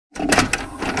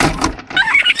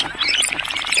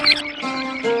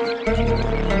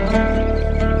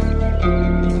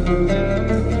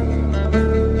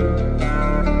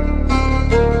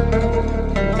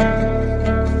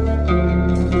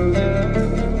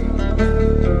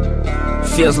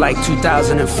feels like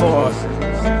 2004,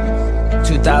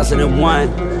 2001,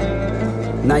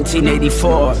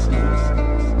 1984.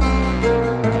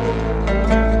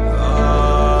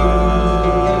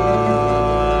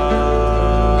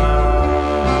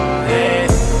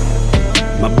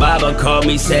 My Baba called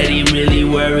me, said he really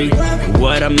worried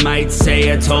what I might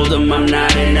say. I told him I'm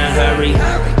not in a hurry.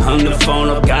 Hung the phone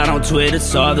up, got on Twitter,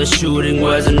 saw the shooting.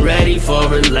 Wasn't ready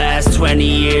for it. Last 20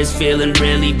 years feeling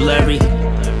really blurry.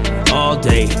 All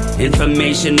day,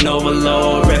 information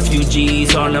overload.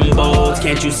 Refugees on them boats,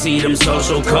 can't you see them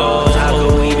social codes? How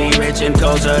could we be rich and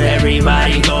cultured?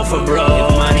 Everybody go for broke.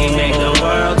 If money make the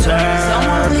world turn,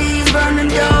 someone please burn the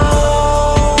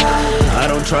dough. I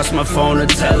don't trust my phone or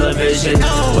television.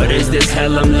 What is this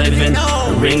hell I'm living?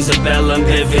 It rings a bell, I'm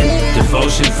living.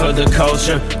 Devotion for the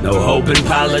culture, no hope in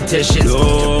politicians.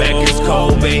 Quebec is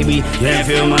cold, baby, can't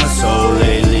feel my soul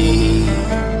lately.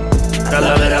 I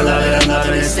love it, I love it, I'm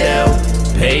loving it still.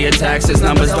 Pay your taxes,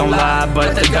 numbers don't lie,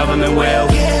 but the government will.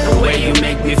 The way you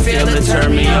make me feel it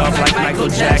turn me off like Michael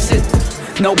Jackson.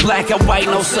 No black and white,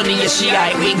 no Sunni or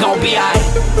Shiite, we gon' be aight.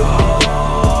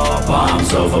 Oh,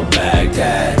 bombs over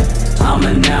Baghdad, I'm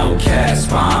an outcast.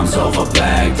 Bombs over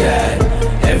Baghdad,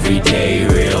 everyday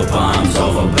real bombs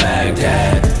over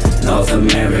Baghdad. North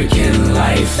American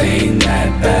life ain't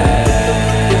that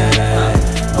bad.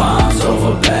 Bombs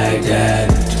over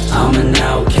Baghdad, I'm an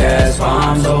outcast.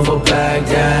 Bombs over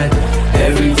Baghdad,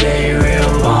 everyday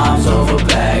real bombs over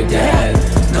Baghdad.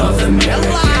 North American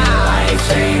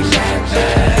life ain't that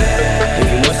bad. If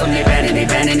you Muslim, they banning, they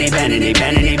banning, they banning, they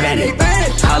banning, they banning.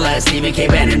 Holla at Stephen K.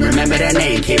 Bannon, remember that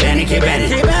name, K. Bannon, K.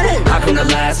 Bannon. How come the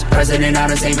last president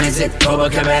out of St. Vincent, Cobra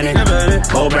Cabana?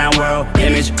 Whole brown world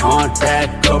image on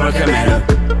that Cobra Cabana.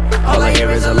 All I hear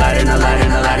is Aladdin,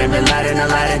 Aladdin, Aladdin, Bin Laden,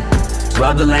 Aladdin.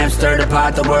 Rub the lamp, stir the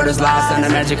pot, the word is lost and the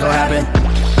magic will happen.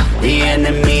 The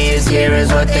enemy is here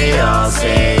is what they all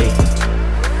say.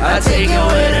 I take it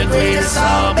with a grain of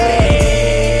salt,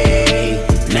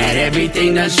 babe. Man,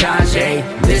 everything done changé.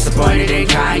 Disappointed in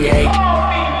Kanye.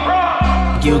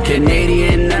 You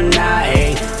Canadian or not,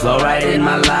 eh? Flow right in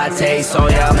my latte. So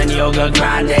y'all in yoga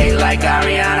grande. Like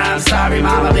Ariana, I'm sorry,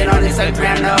 mama. Been on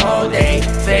Instagram the whole day.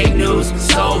 Fake news,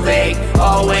 so vague.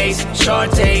 Always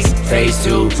short takes. Phase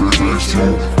 2.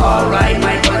 Alright,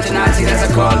 Mike bunch of Nazi, that's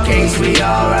a cold case. We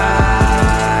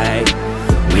alright.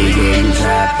 We getting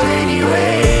trapped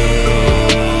anyway.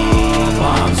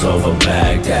 Bombs over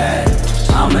Baghdad,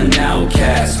 I'm an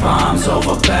outcast. Bombs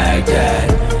over Baghdad,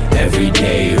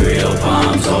 everyday real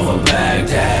bombs over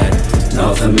Baghdad.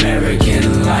 North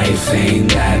American life ain't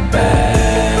that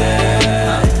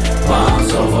bad.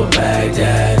 Bombs over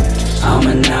Baghdad, I'm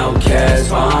an outcast.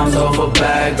 Bombs over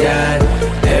Baghdad,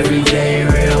 everyday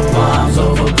real bombs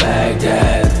over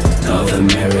Baghdad. North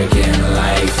American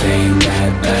life ain't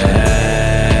that bad.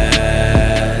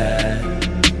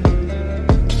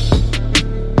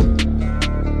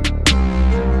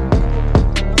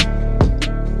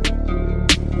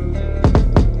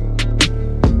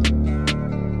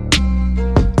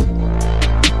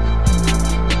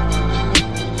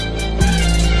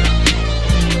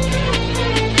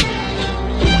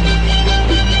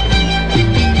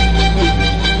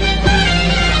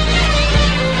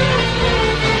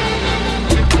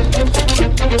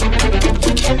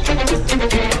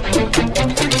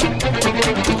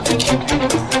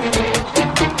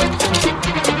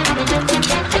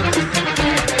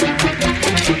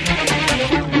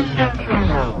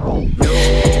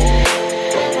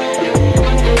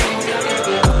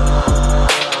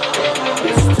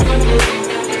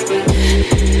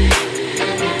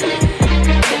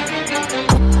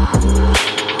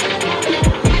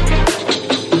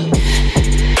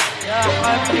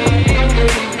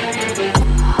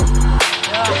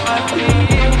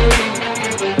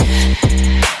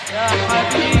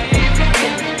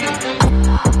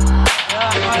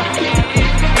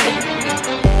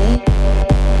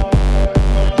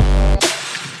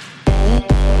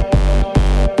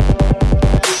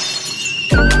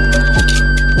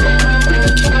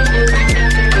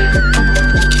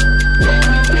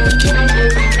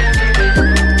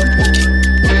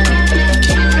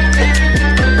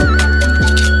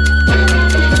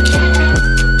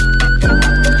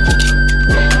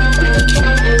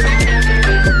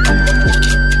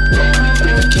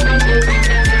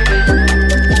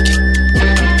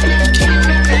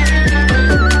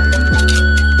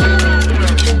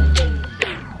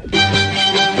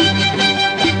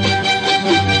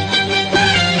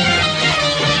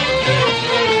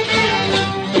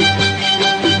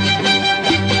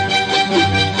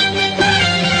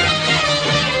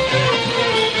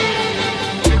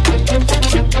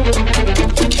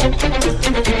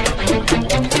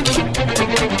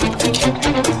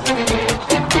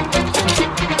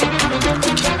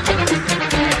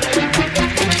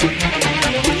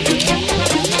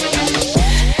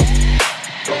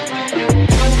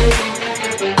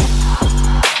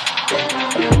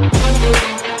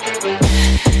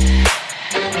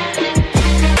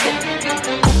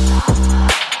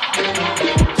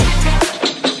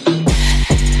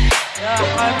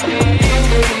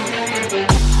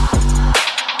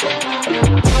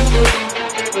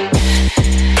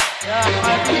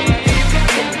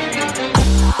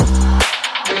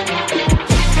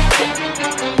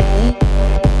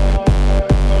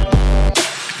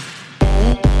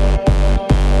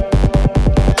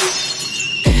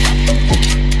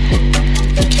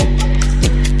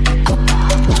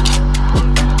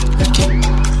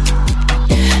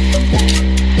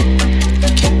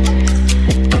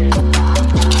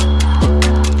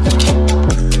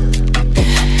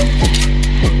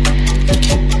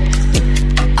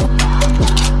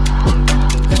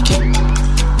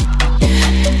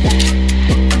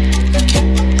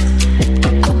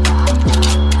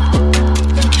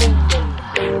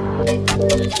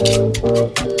 We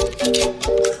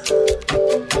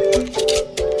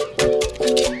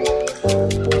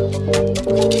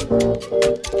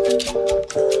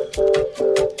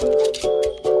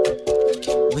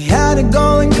had it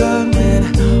going good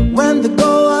when the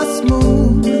go was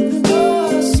smooth.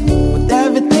 With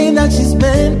everything that she's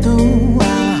been through,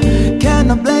 can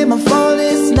I blame her for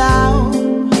this now?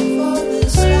 I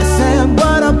say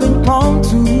what I've been prone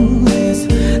to is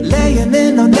laying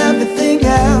in on everything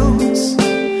else,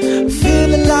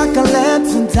 feeling like I let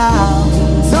her down.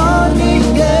 Sunny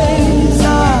days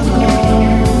are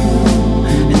gone,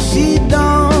 and she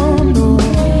don't know.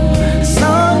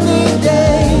 Sunny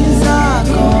days are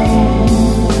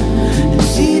gone, and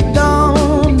she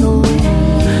don't know.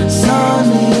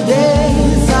 Sunny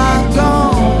days are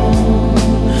gone,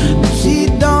 and she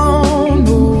don't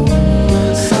know.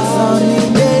 Sunny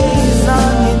days,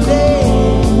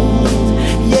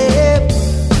 yeah.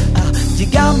 You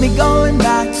got me going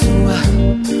back to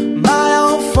my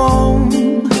old phone.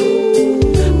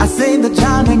 I say the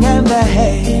drowning and the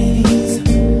haze.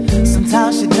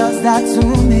 Sometimes she does that to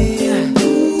me.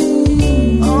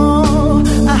 Oh,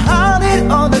 I hide it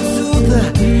all the truth.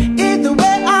 Either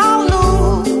way I'll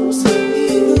lose.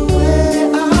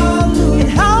 And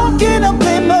how can I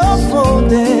blame her for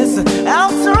this?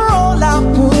 After all I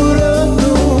put her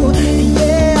through.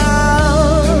 Yeah,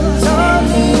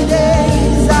 sunny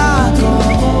days are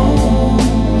gone,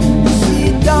 and she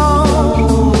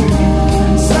don't.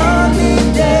 Sunny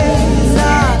days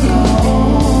are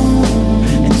gone,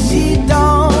 and she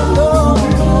don't know.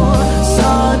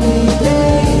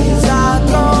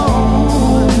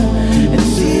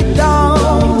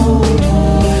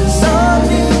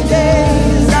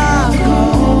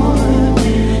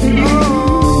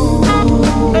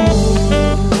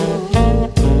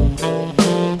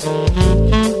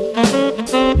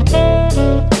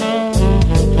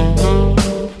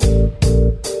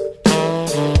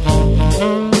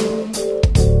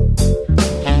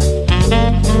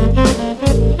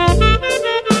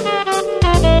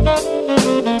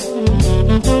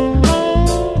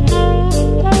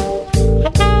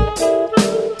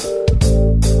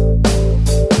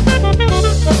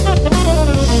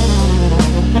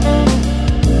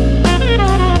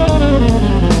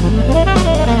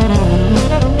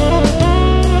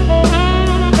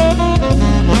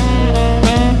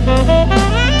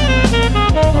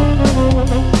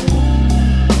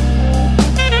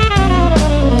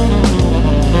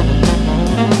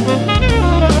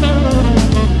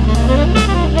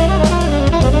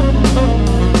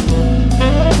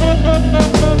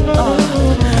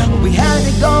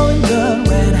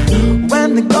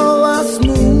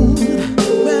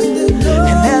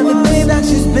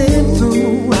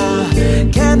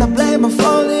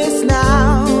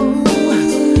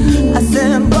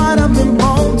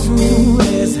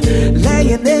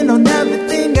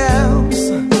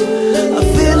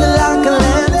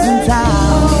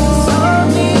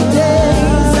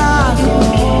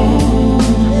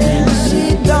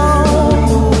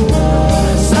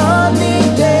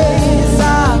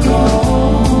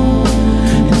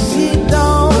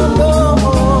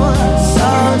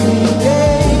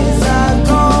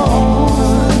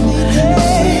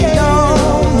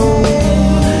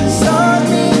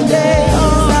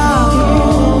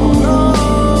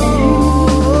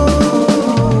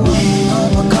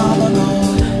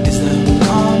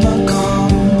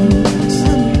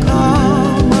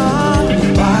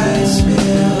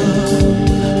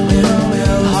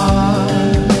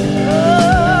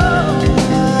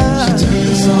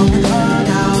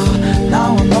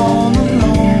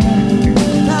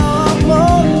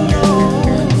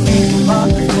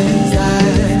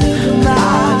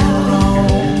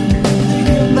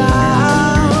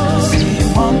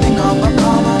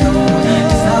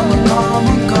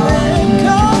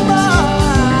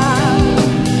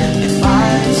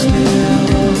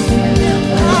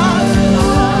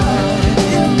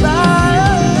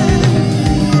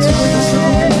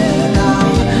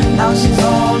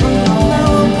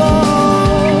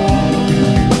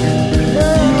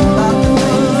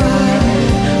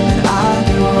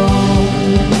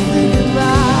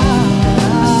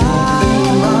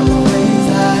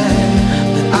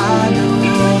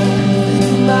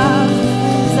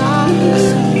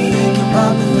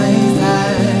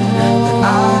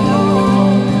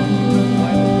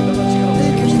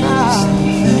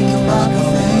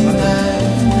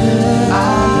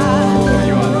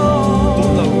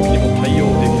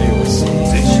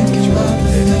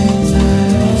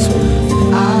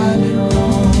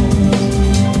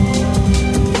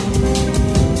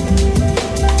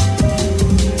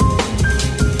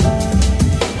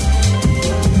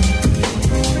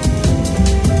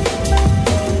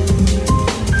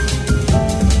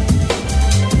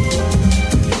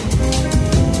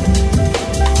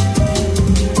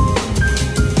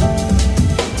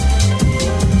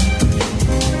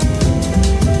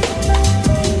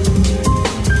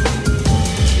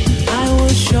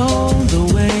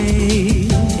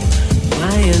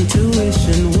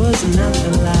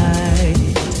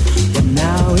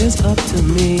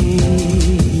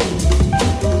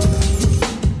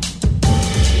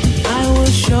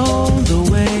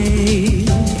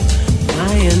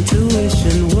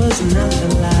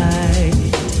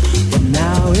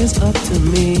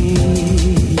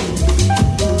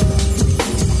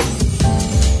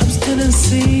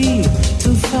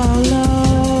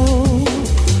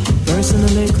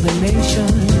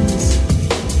 inclinations.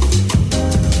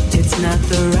 It's not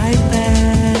the right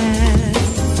path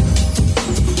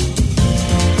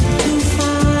to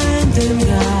find in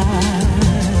God,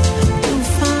 to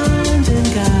find in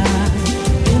God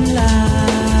in life,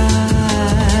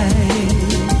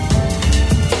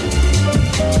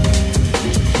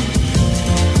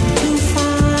 to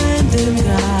find in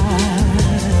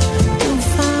God, to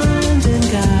find in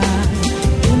God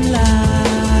in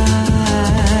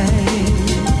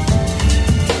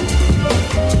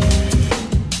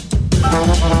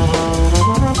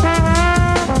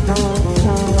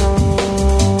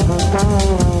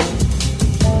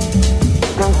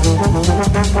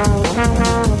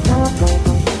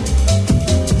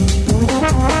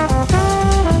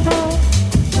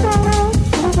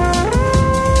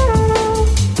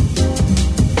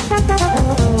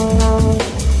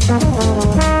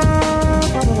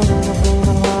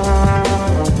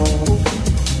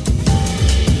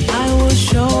I was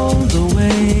shown the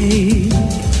way.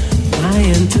 My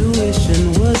intuition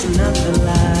was not the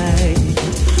light,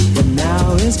 but now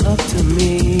it's up to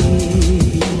me.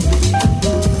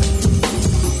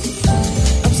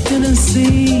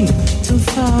 Obstinacy to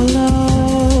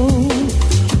follow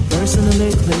personal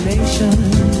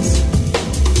inclinations.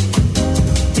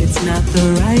 It's not the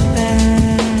right path.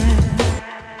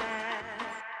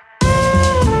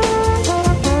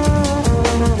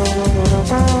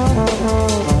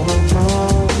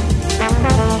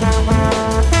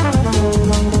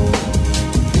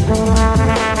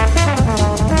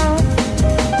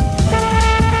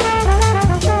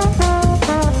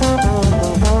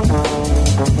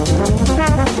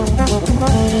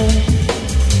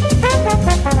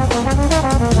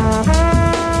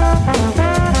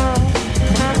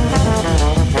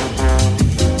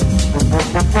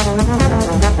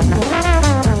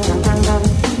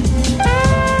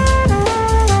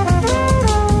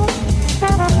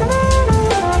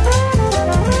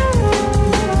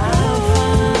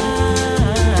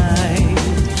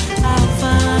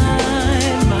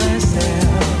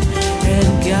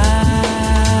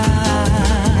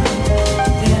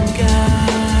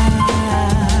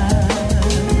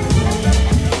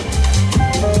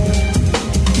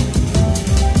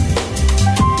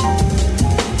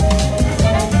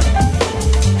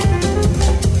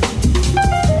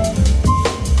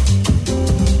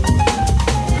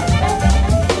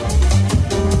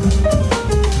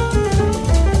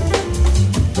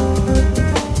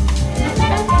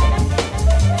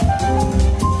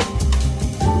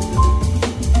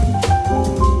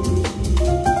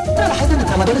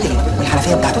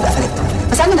 والحنفيه بتاعته اتقفلت.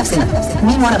 فسالنا نفسنا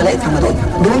مين ورا غلاءة رمضان،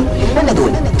 دول ولا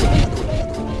دول؟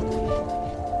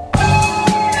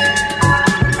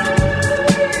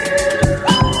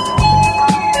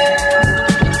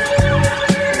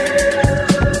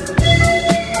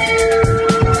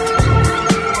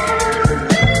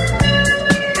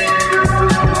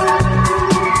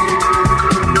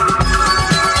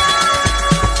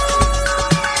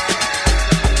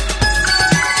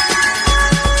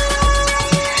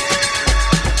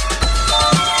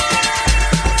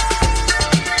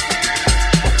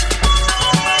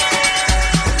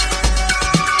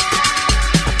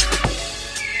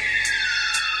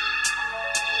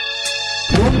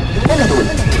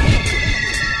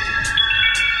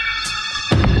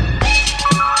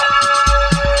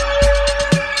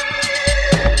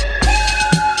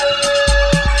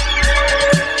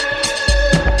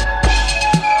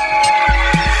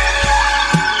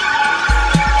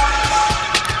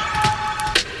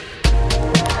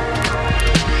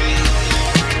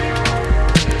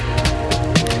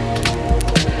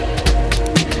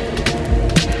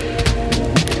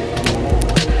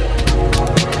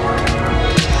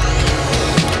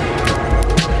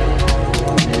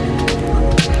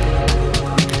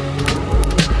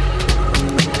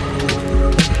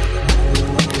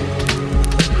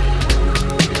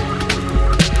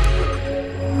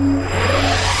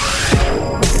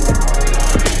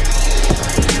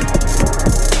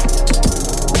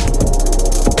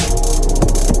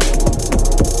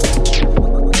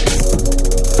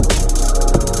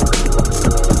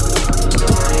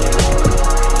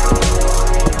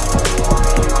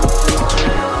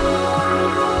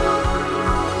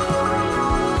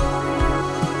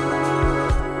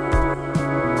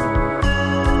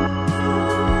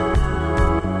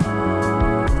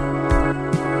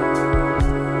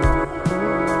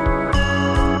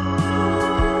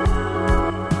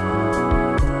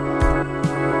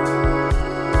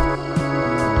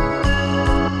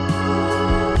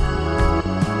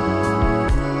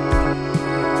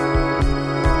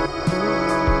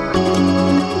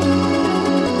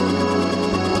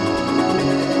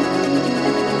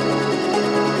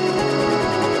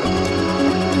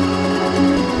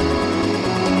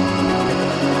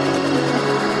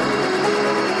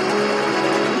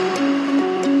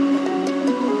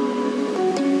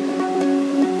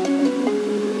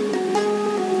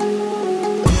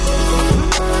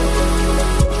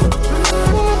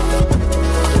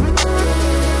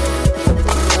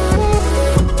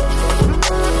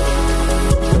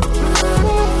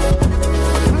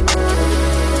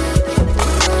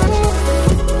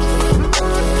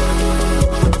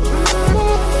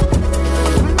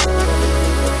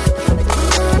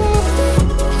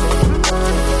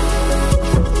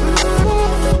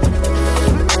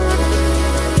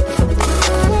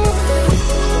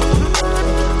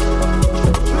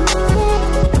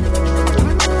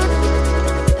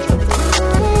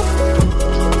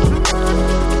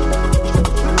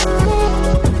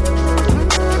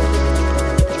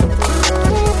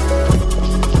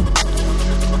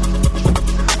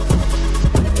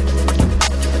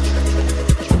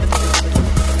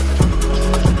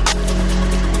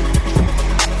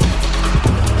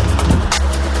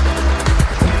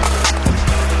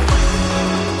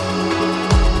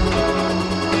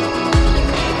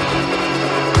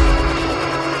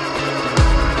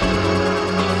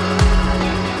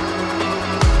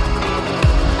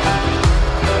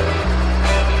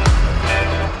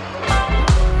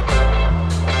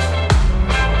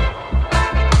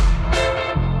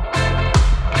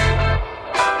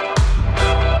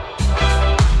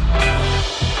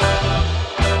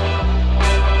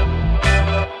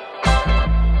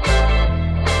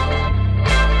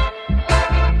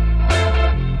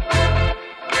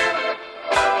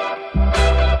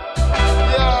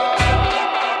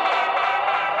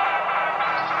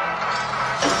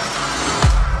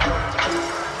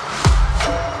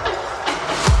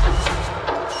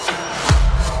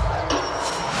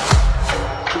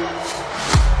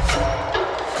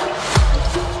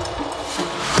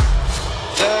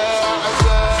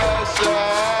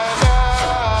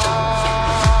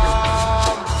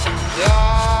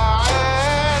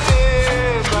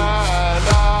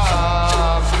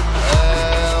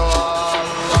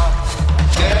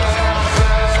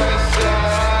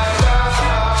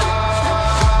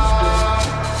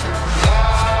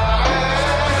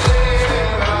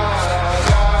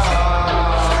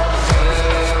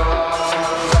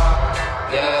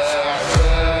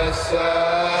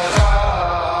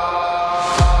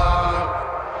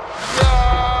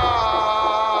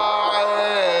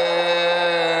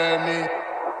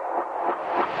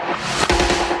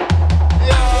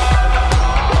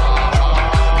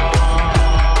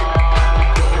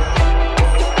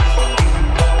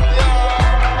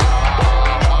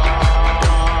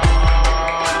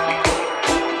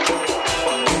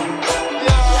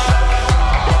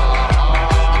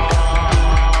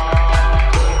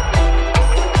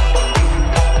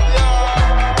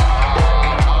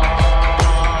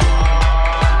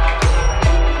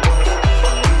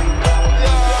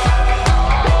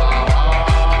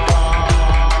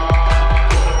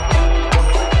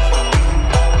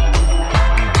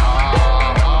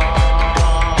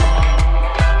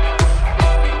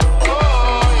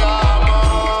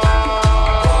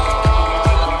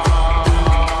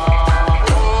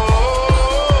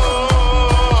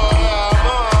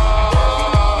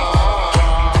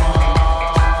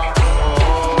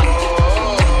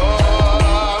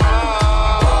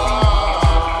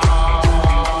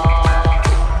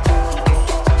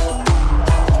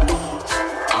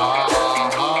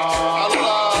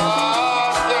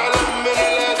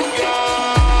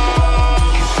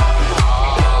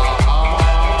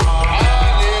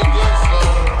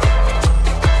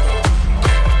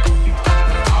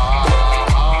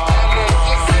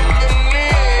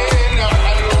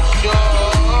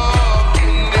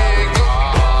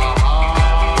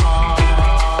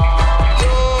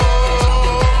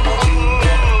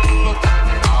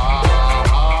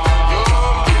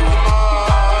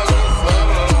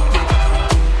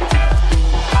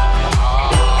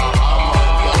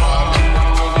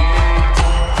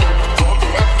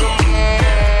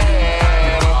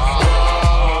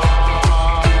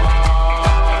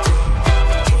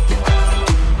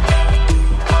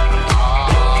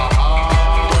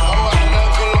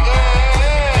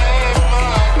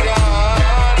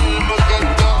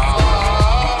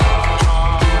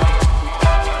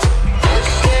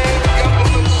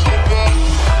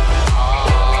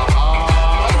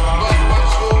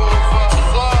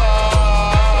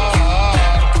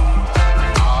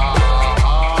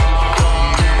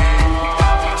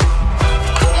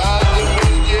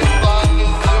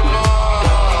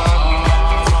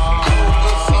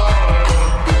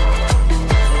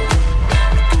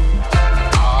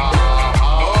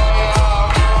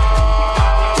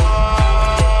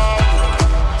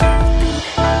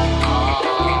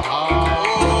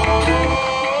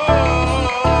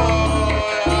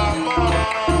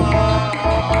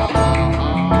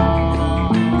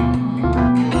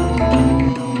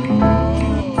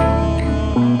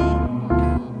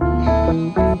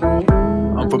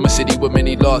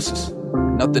 losses.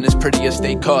 Nothing is prettier,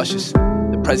 stay cautious.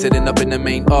 The president up in the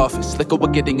main office. Look at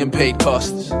what getting him paid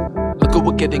cost us. Look at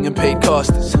what getting him paid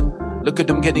cost us. Look at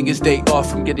him getting his day off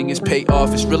from getting his pay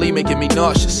off. It's really making me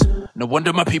nauseous. No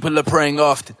wonder my people are praying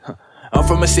often. I'm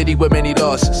from a city with many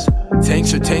losses.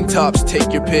 Tanks or tank tops,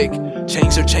 take your pick.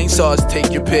 Chains or chainsaws,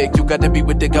 take your pick. You gotta be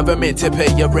with the government to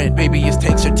pay your rent. Baby, it's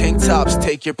tanks or tank tops,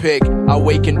 take your pick. I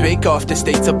wake and bake off the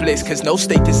states of bliss, cause no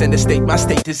state is in the state my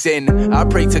state is in. I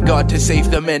pray to God to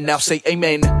save the men, now say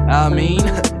amen. I mean,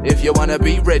 if you wanna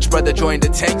be rich, brother, join the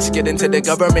tanks. Get into the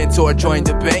government or join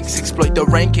the banks. Exploit the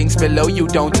rankings below you,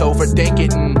 don't overthink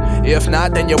it. And if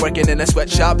not, then you're working in a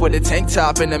sweatshop with a tank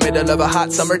top in the middle of a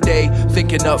hot summer day.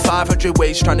 Thinking up 500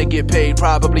 ways trying to get paid.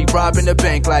 Probably robbing the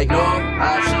bank like no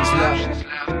options left.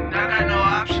 I got no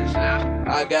options left.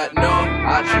 I got no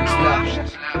options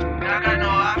left. I got no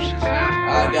options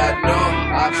left. I got no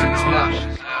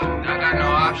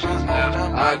options left.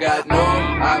 I got no options left. I got no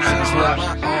options left.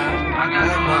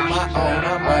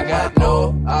 I got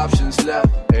no options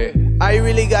left. Hey. I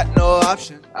really got no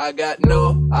option. I got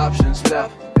no options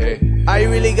left. Hey. I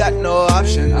really got no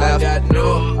option left. I got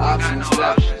no options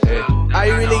left. Hey. I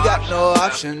really got no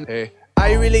option. Hey.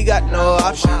 I really got no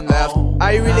option left.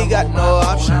 I really got no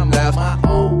option left.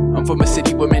 I'm from a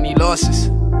city with many losses.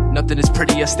 Nothing is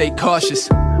pretty, I stay cautious.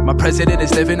 My president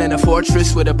is living in a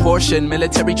fortress with a Porsche and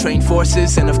military trained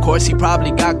forces. And of course he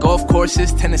probably got golf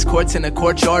courses, tennis courts and a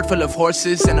courtyard full of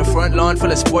horses, and a front lawn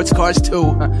full of sports cars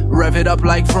too. Rev it up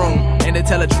like vroom. And to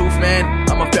tell the truth, man,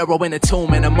 I'm a pharaoh in a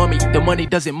tomb and a mummy. The money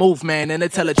doesn't move, man. And to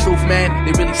tell the truth, man,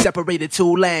 they really separated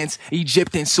two lands,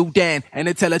 Egypt and Sudan. And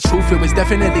to tell the truth, it was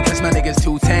definitely cause my niggas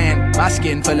too tan. My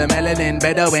skin full of melanin,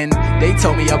 Bedouin. They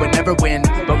told me I would never win,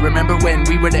 but remember when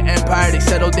we were the empire they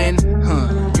settled in?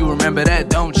 You remember that,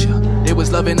 don't you? They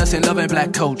was loving us and loving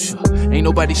black culture. Ain't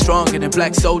nobody stronger than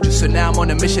black soldiers, so now I'm on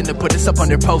a mission to put us up on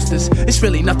their posters. It's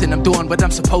really nothing, I'm doing what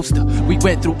I'm supposed to. We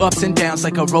went through ups and downs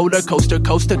like a roller coaster,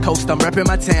 coast to coast. I'm repping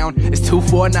my town. It's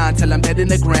 249 till I'm dead in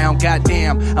the ground.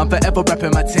 Goddamn, I'm forever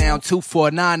repping my town.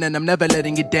 249 and I'm never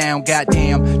letting it down.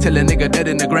 Goddamn, till a nigga dead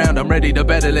in the ground. I'm ready to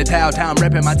battle it out. I'm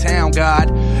repping my town, God,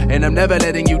 and I'm never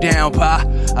letting you down, Pa.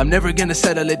 I'm never gonna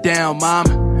settle it down,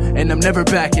 Mom. And I'm never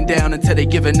backing down until they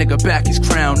give a nigga back his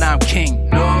crown. I'm king.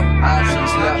 No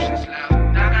options left. I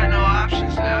got no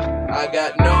options left. I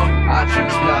got no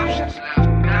options left.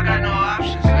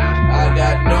 I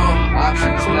got no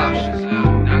options left. I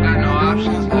got no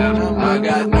options left. I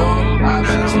got no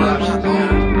options left. I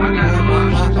got no options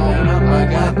left. I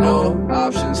got no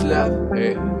options left.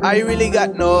 Hey. I really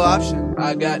got no option.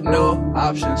 I got no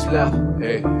options left.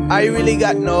 Hey. I really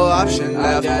got no option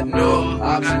left. I got no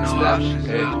options left.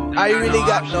 Hey. I really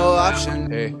got no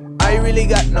option. Hey. I really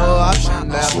got no option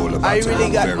left. I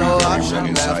really got no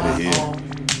option left.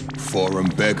 Foreign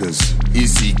beggars,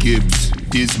 Izzy Gibbs,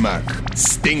 Dismac,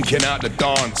 stinking out the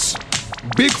dance.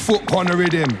 Bigfoot on the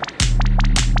rhythm.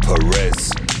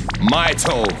 Perez,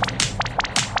 Maito.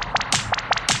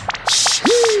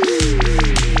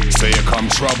 So here come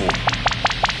trouble.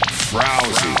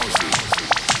 Frowsy.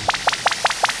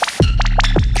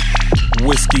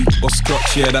 Whiskey or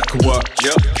scotch, yeah, that could work.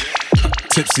 Yep.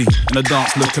 Tipsy in the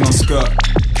dance, looking on skirt.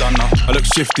 Done now. I look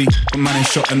shifty, but man ain't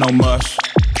shot and no merch.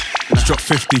 Struck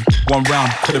 50, one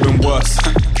round, could have been worse.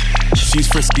 She's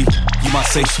frisky, you might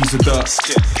say she's a dirt.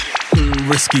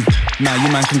 Risky, nah, you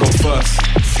man can go first.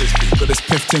 Got this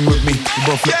piff thing with me, we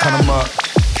both look kinda murk.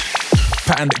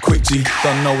 Patterned it quick, G,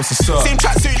 don't know what's a cert. Same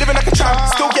tracksuit, living like a tramp.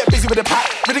 Still get busy with a pack,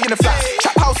 really in the flats.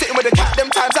 Trap house sitting with a cat. Them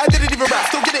times I didn't even rap,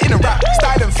 still get it in a rap.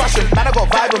 Style and fashion, man I got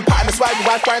vibe and pattern. That's why your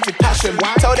wife finds with passion.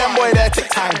 Tell them boy there take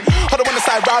time. I don't wanna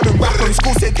side round and rap on.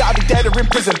 School said that I'll be dead or in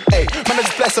prison. Hey, man I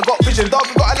just blessed, I got vision. Dog,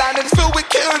 I got a line and it's filled with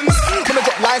kittens. When I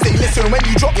drop lines, they listen. When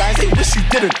you drop lines, they wish you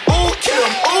didn't. Oh, kill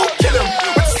him, oh, kill him.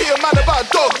 When you see a man about a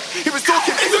dog, he was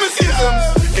talking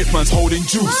intimacyisms. If man's holding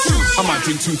juice, I might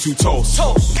drink two toast.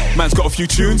 Man's got a few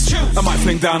tunes, I might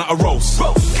fling down at a roast.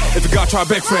 If a guy try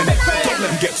beg friend, don't let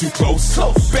him get too close.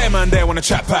 Bear man there wanna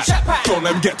chat back, don't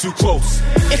let him get too close.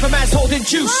 If a man's holding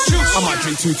juice, I might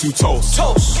drink two toast.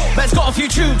 Man's got a few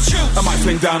tunes, I might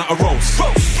fling down at a roast.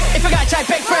 If a guy try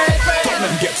beg friend, don't let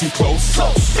him get too close.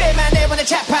 Bear man there wanna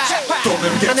chat back, don't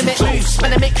let him get too make close. moves,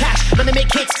 man I make cash, man I make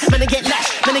kicks, man I get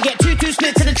lash, man I get two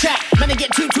split to the track, man I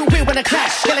get two real when I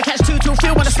clash. Gonna catch two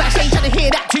feel when I slash. Ain't tryna hear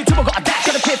that two I got a dash.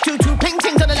 Got a piff two ping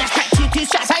tings on the last track. Two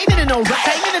shots. I ain't in no rap,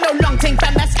 I ain't in no long thing,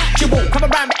 fam. That's actual. Come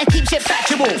around and keep shit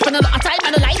factual. Spend a lot of time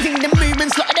analysing the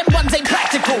movements. Lot of them ones ain't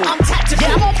practical. I'm tactical.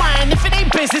 Yeah, I'm on mine. If it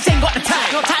ain't business, ain't got the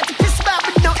time. No time to piss about,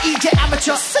 but no EJ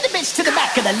amateur. Send a bitch to the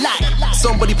back of the line.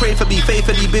 somebody pray for me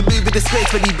faithfully. Been moving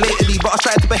disgracefully, blatantly, but I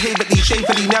tried to behave at these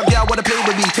shamefully. Now girl wanna play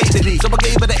with me tastefully, so I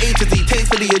gave her the A to Z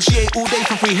tastefully, and she ate all day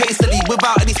for free hastily,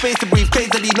 without any space to breathe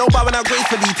crazily. No bowing out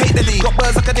gracefully, take the lead. Got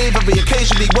birds like an aviary,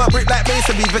 occasionally work brick like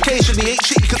masonry, vacationally. Ain't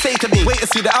shit you can say to me. Wait and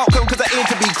see the outcome, cause I aim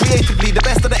to be creatively the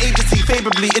best of the agency,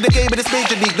 favorably in the game of this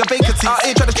major league. The vacancy, I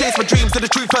ain't trying to chase my dreams, and the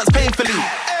truth hurts painfully.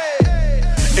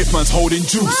 If man's holding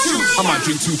juice, I might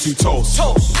drink two toast.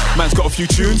 Man's got a few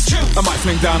tunes, I might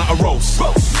fling down at a roast.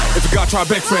 If a guy try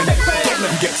beg friend, don't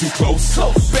let him get too close.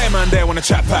 Bear man there wanna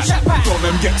chat back, don't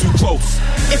let him get too close.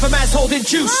 If a man's holding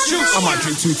juice, I might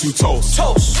drink two toast.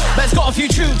 Man's got a few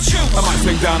tunes, I might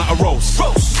fling down at a roast.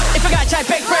 If a guy try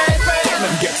beg friend, don't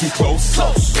let him get too close.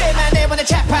 Bear man there wanna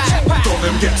chat back, don't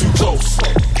let him get too close.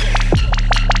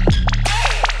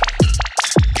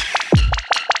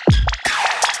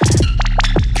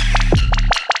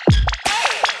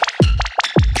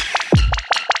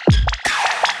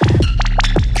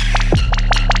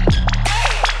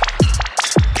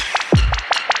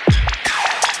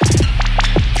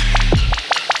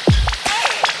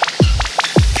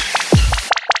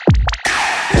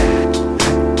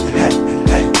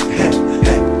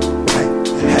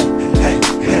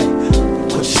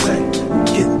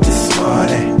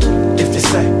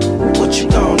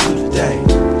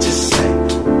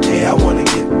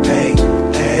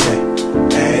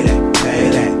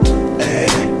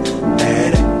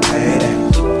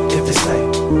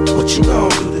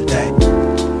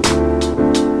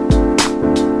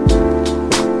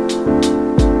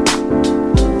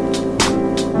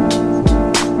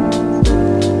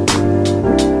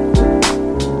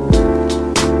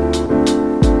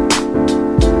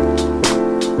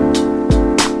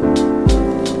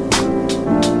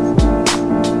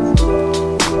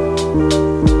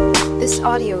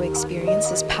 Audio experience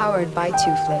is powered by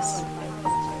Toothless.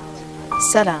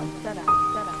 Salam.